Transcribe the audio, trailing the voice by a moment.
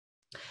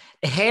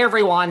Hey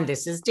everyone,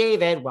 this is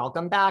David.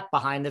 Welcome back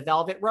behind the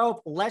velvet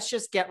rope. Let's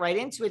just get right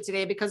into it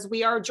today because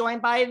we are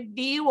joined by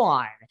the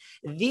one,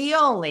 the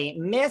only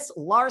Miss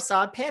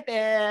Larsa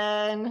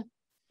Pippen.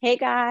 Hey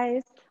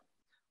guys.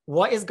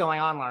 What is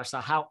going on,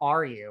 Larsa? How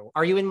are you?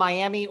 Are you in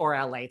Miami or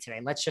LA today?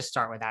 Let's just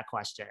start with that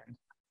question.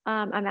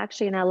 I'm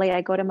actually in LA.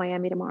 I go to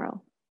Miami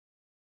tomorrow.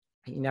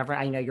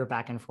 I know you're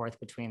back and forth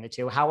between the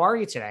two. How are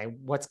you today?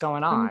 What's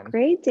going I'm on?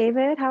 great,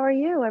 David. How are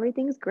you?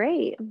 Everything's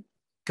great.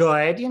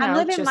 Good, I'm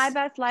living my just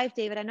best life,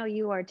 David. I know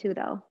you are too,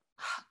 though.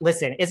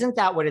 listen, isn't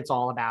that what it's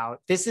all about?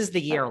 This is the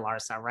year, Right.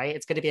 Larsa, right?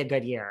 It's going to be a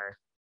good year.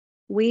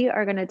 We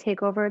are going to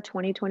take over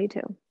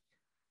 2022.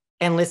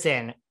 And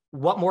listen,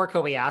 what more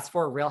could we ask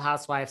for? Real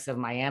Housewives of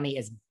Miami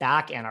is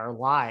back in our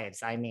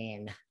lives. I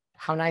mean,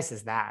 how nice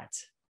is that?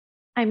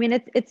 I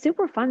mean, it's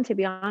super fun to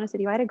be honest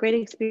with you. I had a great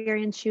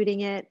experience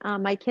shooting it.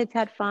 My kids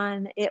had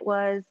fun. It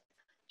was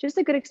just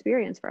a good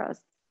experience for us.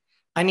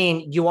 I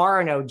mean, you are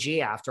an OG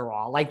after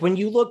all. Like when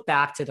you look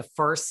back to the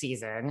first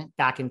season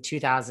back in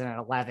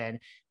 2011,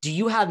 do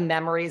you have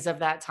memories of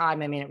that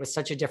time? I mean, it was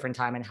such a different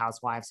time in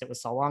Housewives. It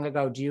was so long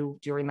ago. Do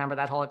you remember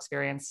that whole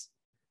experience?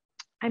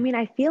 I mean,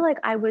 I feel like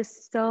I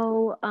was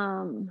so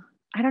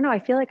I don't know, I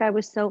feel like I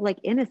was so like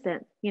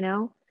innocent, you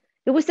know?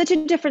 It was such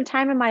a different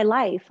time in my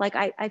life. Like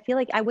I feel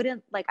like I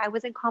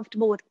wasn't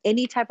comfortable with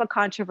any type of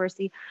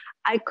controversy.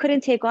 I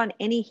couldn't take on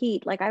any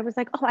heat. Like I was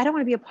like, oh, I don't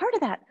want to be a part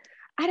of that.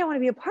 I don't want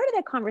to be a part of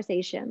that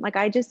conversation. Like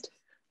I just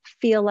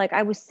feel like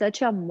I was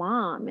such a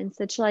mom and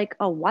such like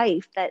a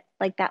wife that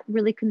like that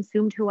really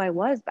consumed who I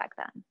was back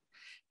then.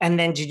 And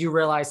then did you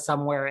realize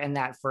somewhere in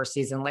that first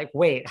season, like,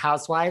 wait,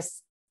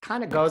 Housewives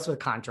kind of goes with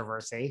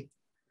controversy?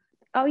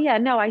 Oh yeah,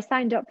 no, I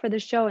signed up for the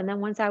show and then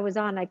once I was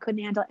on, I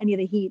couldn't handle any of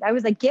the heat. I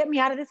was like, get me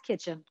out of this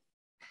kitchen.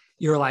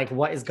 You're like,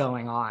 what is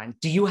going on?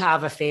 Do you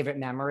have a favorite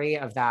memory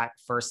of that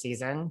first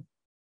season?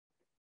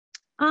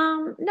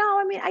 No,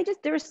 I mean,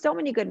 there were so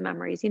many good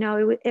memories.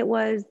 It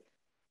was,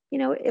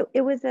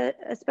 it was a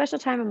special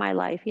time in my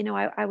life.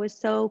 I was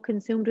so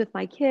consumed with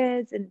my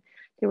kids and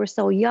they were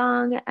so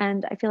young.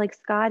 And I feel like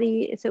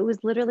Scottie, so it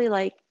was literally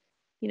like,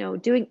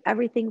 doing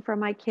everything for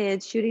my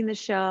kids, shooting the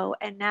show.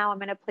 And now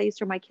I'm in a place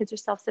where my kids are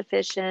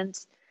self-sufficient.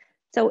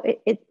 So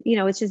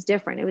it's just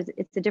different.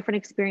 It's a different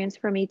experience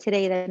for me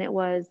today than it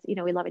was,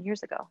 11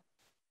 years ago.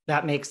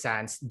 That makes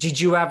sense.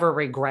 Did you ever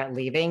regret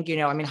leaving?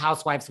 I mean,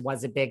 Housewives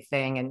was a big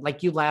thing and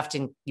like you left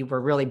and you were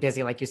really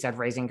busy, like you said,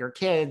 raising your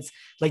kids.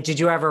 Like, did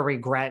you ever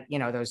regret,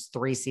 those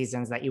 3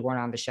 seasons that you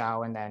weren't on the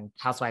show and then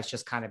Housewives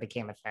just kind of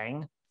became a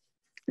thing?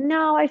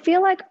 No, I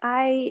feel like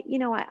I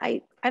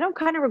don't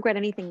kind of regret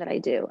anything that I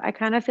do. I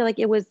kind of feel like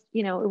it was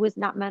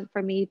not meant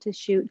for me to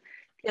shoot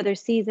the other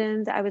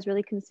seasons. I was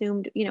really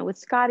consumed, with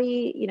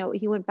Scottie.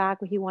 He went back,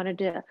 he wanted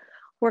to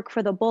work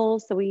for the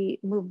Bulls, so we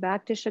moved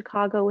back to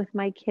Chicago with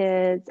my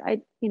kids.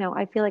 I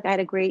feel like I had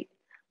a great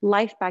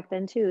life back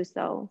then too.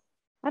 So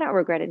I don't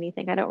regret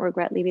anything. I don't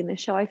regret leaving the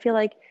show. I feel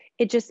like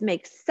it just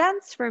makes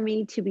sense for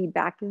me to be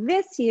back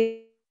this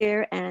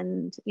year,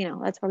 and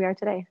that's where we are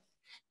today.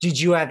 Did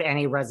you have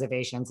any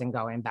reservations in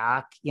going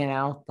back,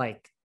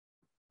 like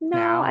No,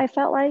 now?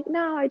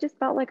 I just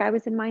felt like I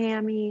was in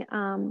Miami.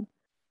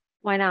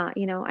 Why not?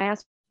 I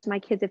asked my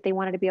kids if they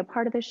wanted to be a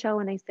part of the show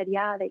and they said,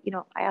 yeah,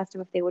 I asked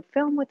them if they would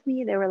film with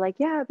me. They were like,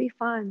 yeah, it'd be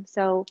fun.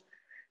 So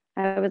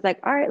I was like,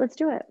 all right, let's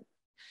do it.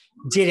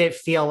 Did it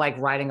feel like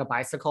riding a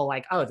bicycle?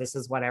 Like, oh, this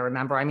is what I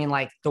remember. I mean,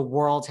 like the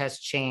world has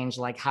changed.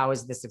 Like, how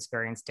is this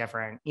experience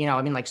different?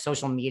 I mean, like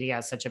social media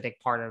is such a big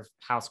part of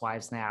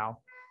Housewives now.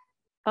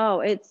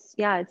 Oh, it's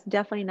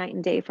definitely night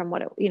and day from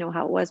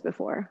how it was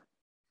before.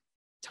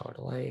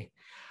 Totally.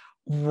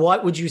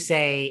 What would you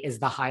say is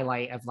the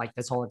highlight of like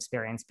this whole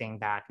experience being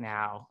back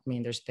now? I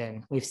mean,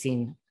 we've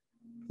seen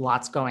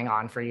lots going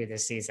on for you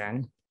this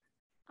season.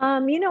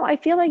 I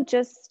feel like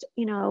just,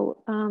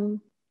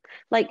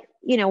 like,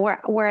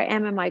 where I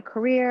am in my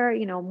career,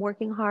 I'm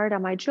working hard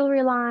on my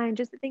jewelry line,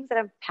 just the things that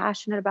I'm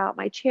passionate about,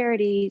 my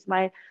charities,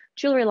 my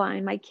jewelry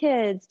line, my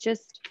kids,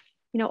 just,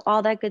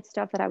 all that good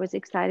stuff that I was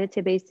excited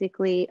to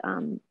basically,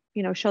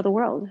 show the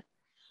world.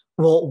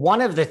 Well,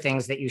 one of the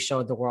things that you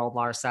showed the world,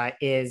 Larsa,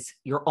 is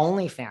your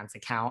OnlyFans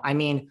account. I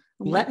mean,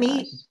 Oh my let gosh.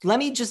 me let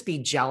me just be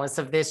jealous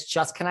of this.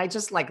 Can I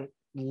just like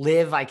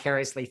live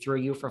vicariously through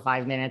you for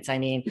 5 minutes? I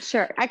mean,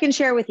 Sure. I can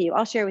share with you.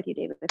 I'll share with you,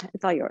 David.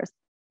 It's all yours.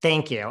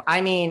 thank you.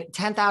 I mean,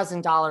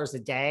 $10,000 a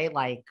day,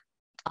 like,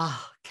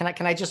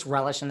 can I just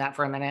relish in that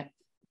for a minute?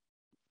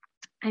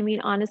 I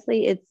mean,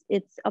 honestly,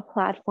 it's a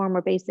platform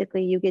where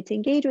basically you get to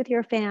engage with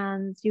your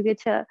fans. You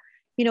get to,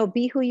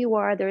 be who you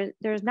are.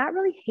 There's not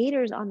really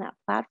haters on that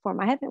platform.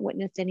 I haven't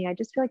witnessed any. I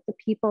just feel like the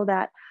people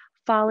that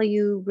follow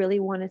you really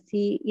want to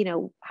see,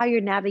 how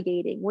you're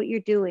navigating, what you're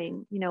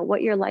doing,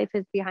 what your life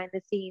is behind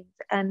the scenes.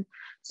 And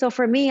so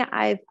for me,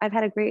 I've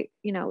had a great,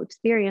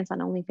 experience on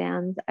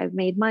OnlyFans. I've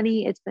made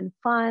money. It's been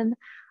fun.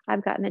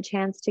 I've gotten a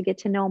chance to get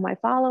to know my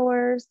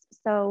followers.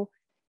 So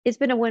it's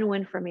been a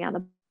win-win for me on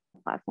the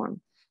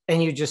platform.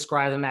 And you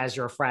describe them as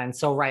your friends.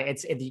 So,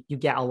 right, you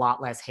get a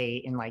lot less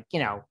hate and like,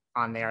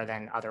 on there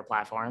than other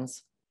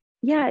platforms.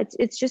 yeah,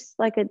 it's just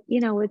like a,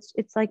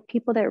 it's like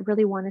people that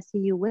really want to see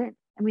you win.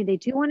 I mean, they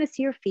do want to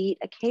see your feet.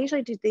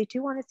 Occasionally they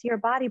do want to see your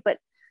body, but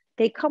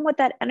they come with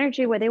that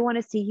energy where they want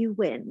to see you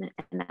win.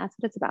 And that's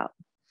what it's about.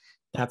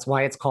 That's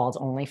why it's called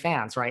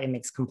OnlyFans, right? It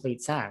makes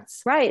complete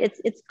sense. Right.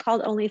 It's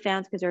called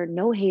OnlyFans because there are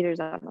no haters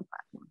on the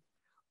platform.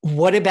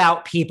 What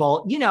about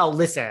people,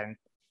 listen,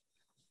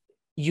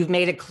 you've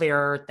made it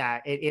clear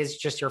that it is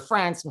just your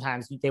friends.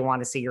 Sometimes they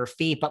want to see your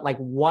feet, but like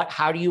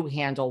how do you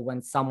handle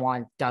when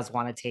someone does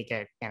want to take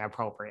it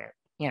inappropriate,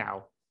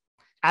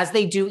 as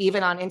they do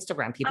even on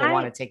Instagram, people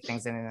want to take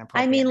things in an I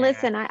inappropriate mean, manner.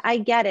 listen, I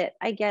get it.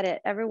 I get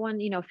it. Everyone,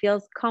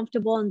 feels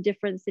comfortable in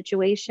different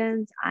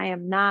situations. I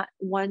am not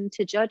one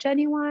to judge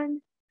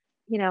anyone.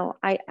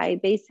 I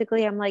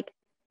basically, I'm like,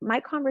 my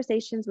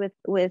conversations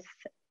with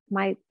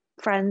my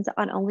friends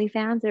on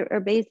OnlyFans are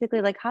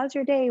basically like, how's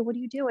your day? What are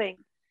you doing?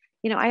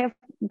 I have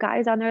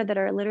guys on there that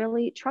are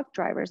literally truck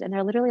drivers, and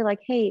they're literally like,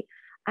 hey,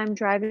 I'm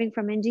driving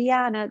from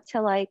Indiana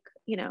to like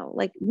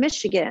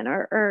Michigan,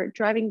 or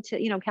driving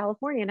to,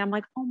 California. And I'm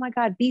like, oh my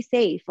God, be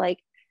safe. Like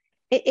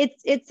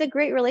it's a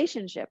great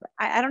relationship.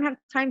 I don't have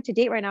time to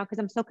date right now because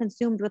I'm so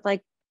consumed with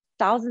like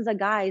thousands of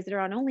guys that are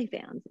on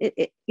OnlyFans.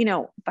 If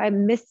I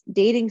miss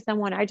dating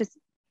someone, I just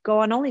go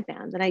on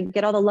OnlyFans and I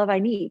get all the love I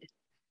need.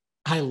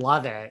 I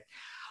love it.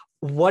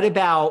 What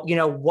about,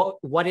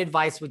 what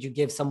advice would you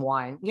give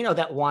someone,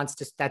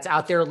 that's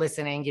out there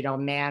listening,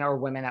 man or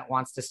woman that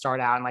wants to start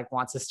out and like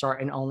wants to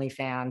start an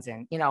OnlyFans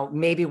and,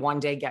 maybe one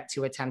day get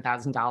to a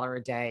 $10,000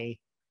 a day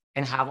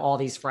and have all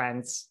these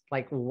friends?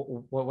 Like,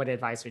 what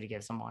advice would you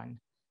give someone?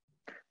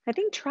 I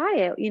think try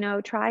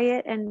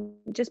it and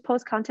just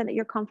post content that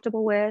you're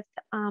comfortable with.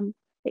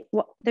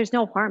 There's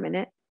no harm in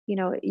it.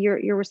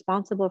 You're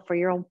responsible for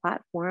your own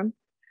platform.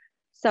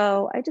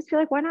 So I just feel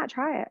like, why not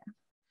try it?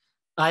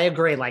 I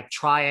agree. Like,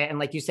 try it. And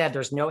like you said,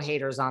 there's no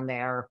haters on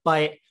there.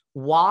 But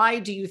why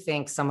do you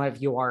think some of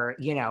your,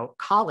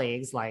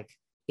 colleagues like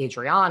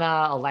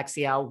Adriana,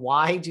 Alexia,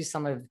 why do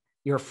some of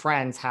your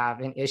friends have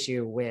an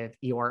issue with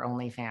your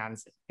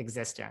OnlyFans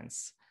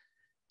existence?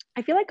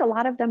 I feel like a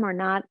lot of them are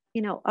not,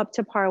 up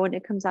to par when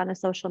it comes on to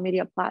social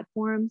media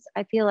platforms.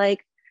 I feel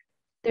like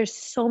there's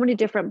so many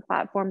different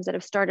platforms that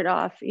have started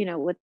off,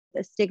 with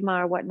the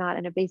stigma or whatnot,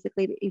 and have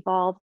basically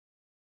evolved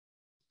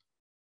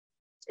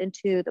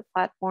into the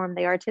platform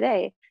they are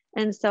today.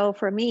 And so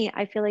for me,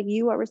 I feel like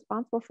you are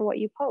responsible for what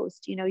you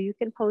post. You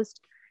can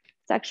post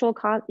sexual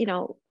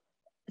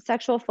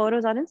sexual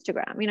photos on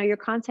Instagram. Your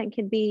content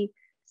can be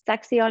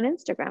sexy on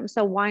Instagram.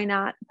 So why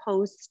not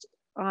post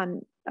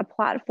on a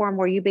platform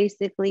where you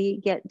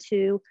basically get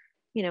to,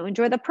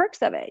 enjoy the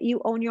perks of it?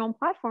 You own your own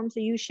platform.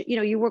 So you should,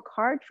 you work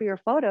hard for your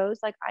photos.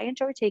 Like, I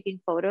enjoy taking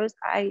photos.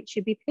 I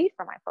should be paid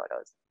for my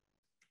photos.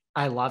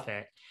 I love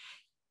it.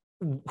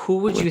 Who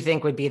would you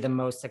think would be the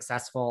most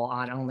successful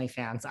on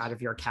OnlyFans out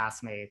of your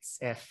castmates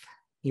if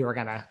you were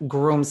going to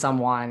groom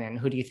someone? And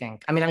who do you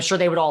think? I mean, I'm sure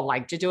they would all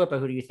like to do it, but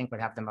who do you think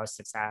would have the most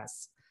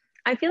success?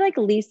 I feel like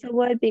Lisa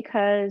would,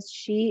 because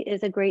she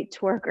is a great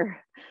twerker.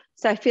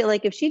 So I feel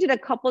like if she did a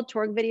couple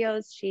twerk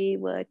videos, she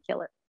would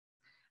kill it.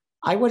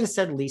 I would have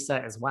said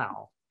Lisa as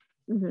well.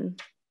 Mm-hmm.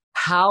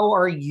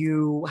 How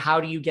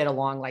do you get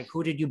along? Like,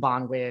 who did you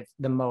bond with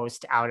the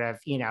most out of,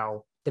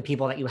 the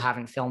people that you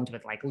haven't filmed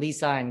with, like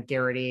Lisa and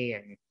Guerdy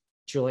and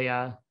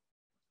Julia,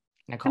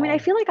 Nicole? I mean, I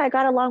feel like I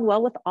got along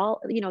well with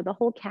all, the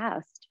whole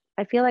cast.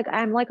 I feel like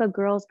I'm like a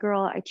girl's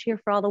girl. I cheer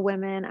for all the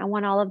women. I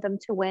want all of them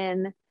to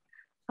win.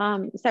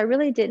 So I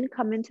really didn't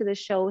come into the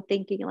show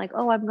thinking like,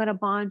 oh, I'm going to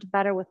bond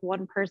better with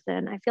one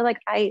person. I feel like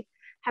I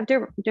have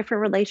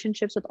different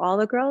relationships with all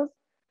the girls.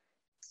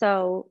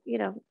 So,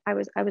 I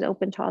was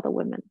open to all the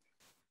women.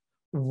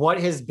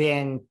 What has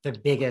been the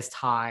biggest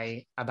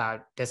high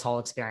about this whole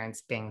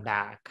experience being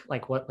back?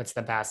 Like, what's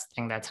the best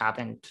thing that's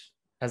happened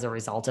as a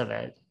result of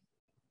it?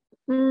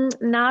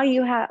 Now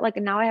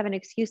I have an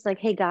excuse, like,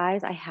 hey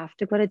guys, I have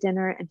to go to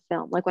dinner and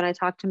film. Like, when I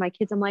talk to my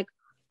kids, I'm like,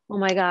 oh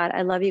my God,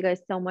 I love you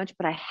guys so much,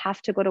 but I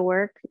have to go to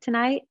work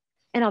tonight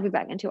and I'll be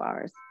back in 2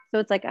 hours. So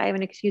it's like I have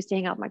an excuse to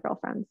hang out with my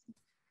girlfriends.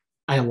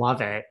 I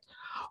love it.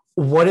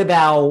 What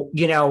about,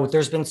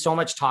 there's been so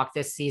much talk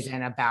this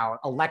season about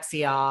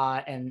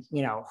Alexia and,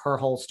 her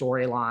whole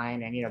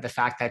storyline and, the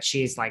fact that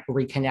she's like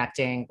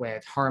reconnecting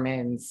with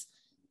Herman's,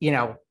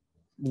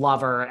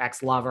 lover,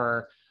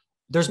 ex-lover.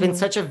 There's been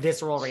such a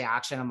visceral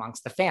reaction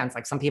amongst the fans.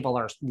 Like, some people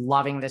are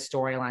loving this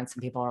storyline.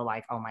 Some people are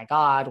like, oh my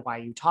God, why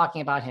are you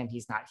talking about him?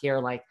 He's not here.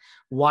 Like,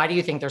 why do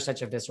you think there's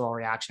such a visceral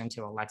reaction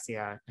to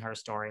Alexia and her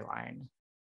storyline?